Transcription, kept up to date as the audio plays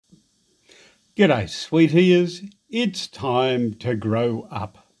G'day, sweeties. It's time to grow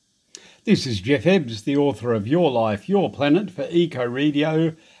up. This is Jeff Ebbs, the author of Your Life, Your Planet for Eco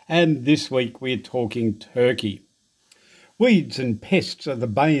Radio, and this week we're talking turkey. Weeds and pests are the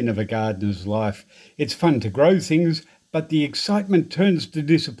bane of a gardener's life. It's fun to grow things, but the excitement turns to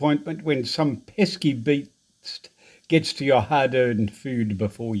disappointment when some pesky beast gets to your hard-earned food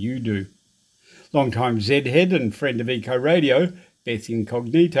before you do. Longtime Z-head and friend of Eco Radio, Beth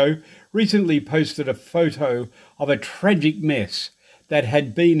Incognito, recently posted a photo of a tragic mess that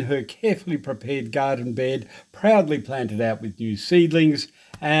had been her carefully prepared garden bed, proudly planted out with new seedlings,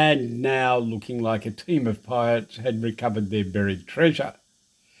 and now looking like a team of pirates had recovered their buried treasure.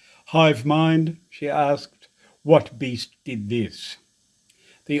 Hive mind, she asked, what beast did this?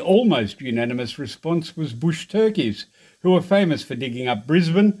 The almost unanimous response was bush turkeys, who are famous for digging up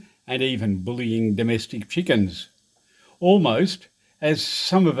Brisbane and even bullying domestic chickens. Almost, as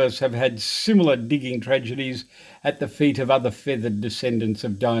some of us have had similar digging tragedies at the feet of other feathered descendants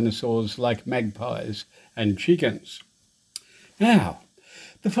of dinosaurs like magpies and chickens. Now,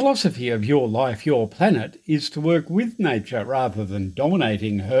 the philosophy of Your Life, Your Planet is to work with nature rather than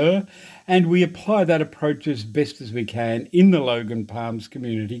dominating her, and we apply that approach as best as we can in the Logan Palms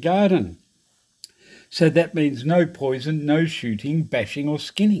community garden. So that means no poison, no shooting, bashing or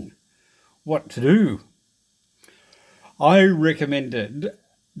skinning. What to do? I recommended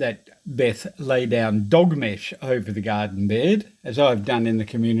that Beth lay down dog mesh over the garden bed, as I've done in the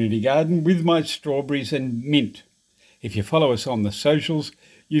community garden, with my strawberries and mint. If you follow us on the socials,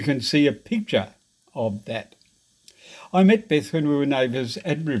 you can see a picture of that. I met Beth when we were neighbours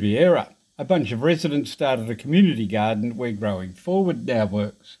at Riviera. A bunch of residents started a community garden where Growing Forward now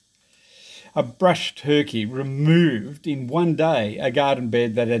works. A brush turkey removed in one day a garden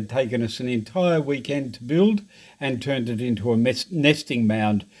bed that had taken us an entire weekend to build and turned it into a nesting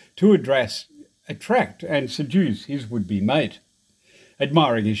mound to attract and seduce his would-be mate.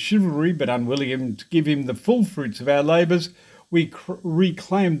 Admiring his chivalry but unwilling to give him the full fruits of our labours, we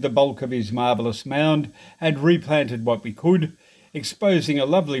reclaimed the bulk of his marvellous mound and replanted what we could, exposing a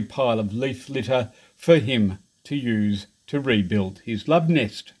lovely pile of leaf litter for him to use to rebuild his love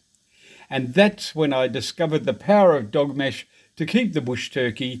nest. And that's when I discovered the power of dog mesh to keep the bush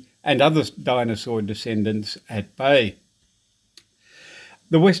turkey and other dinosaur descendants at bay.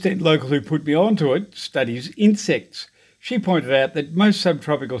 The West End local who put me onto it studies insects. She pointed out that most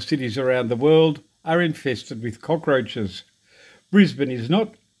subtropical cities around the world are infested with cockroaches. Brisbane is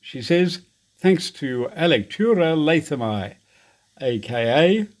not, she says, thanks to Alectura lathami,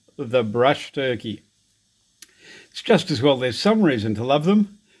 aka the brush turkey. It's just as well there's some reason to love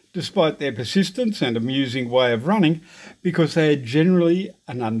them, despite their persistence and amusing way of running, because they are generally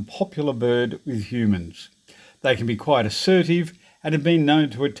an unpopular bird with humans. They can be quite assertive and have been known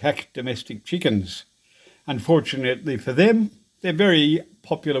to attack domestic chickens. Unfortunately for them, they're very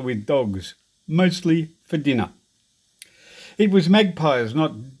popular with dogs, mostly for dinner. It was magpies,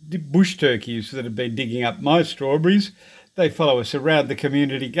 not bush turkeys, that have been digging up my strawberries. They follow us around the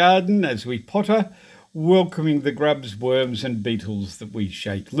community garden as we potter, welcoming the grubs, worms and beetles that we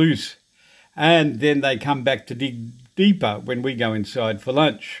shake loose. And then they come back to dig deeper when we go inside for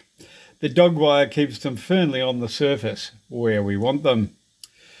lunch. The dog wire keeps them firmly on the surface, where we want them.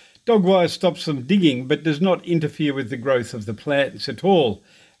 Dog wire stops them digging but does not interfere with the growth of the plants at all,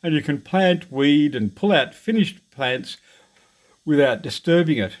 and you can plant, weed and pull out finished plants without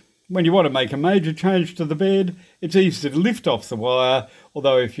disturbing it. When you want to make a major change to the bed, it's easy to lift off the wire,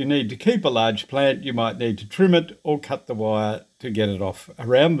 although if you need to keep a large plant, you might need to trim it or cut the wire to get it off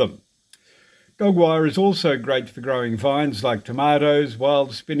around them. Dog wire is also great for growing vines like tomatoes,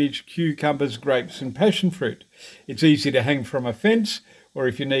 wild spinach, cucumbers, grapes and passion fruit. It's easy to hang from a fence, or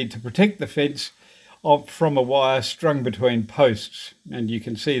if you need to protect the fence, from a wire strung between posts. And you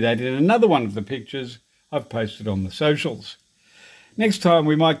can see that in another one of the pictures I've posted on the socials. Next time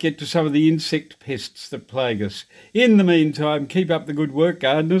we might get to some of the insect pests that plague us. In the meantime, keep up the good work,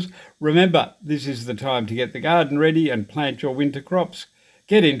 gardeners. Remember, this is the time to get the garden ready and plant your winter crops.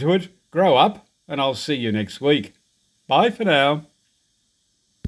 Get into it, grow up, and I'll see you next week. Bye for now.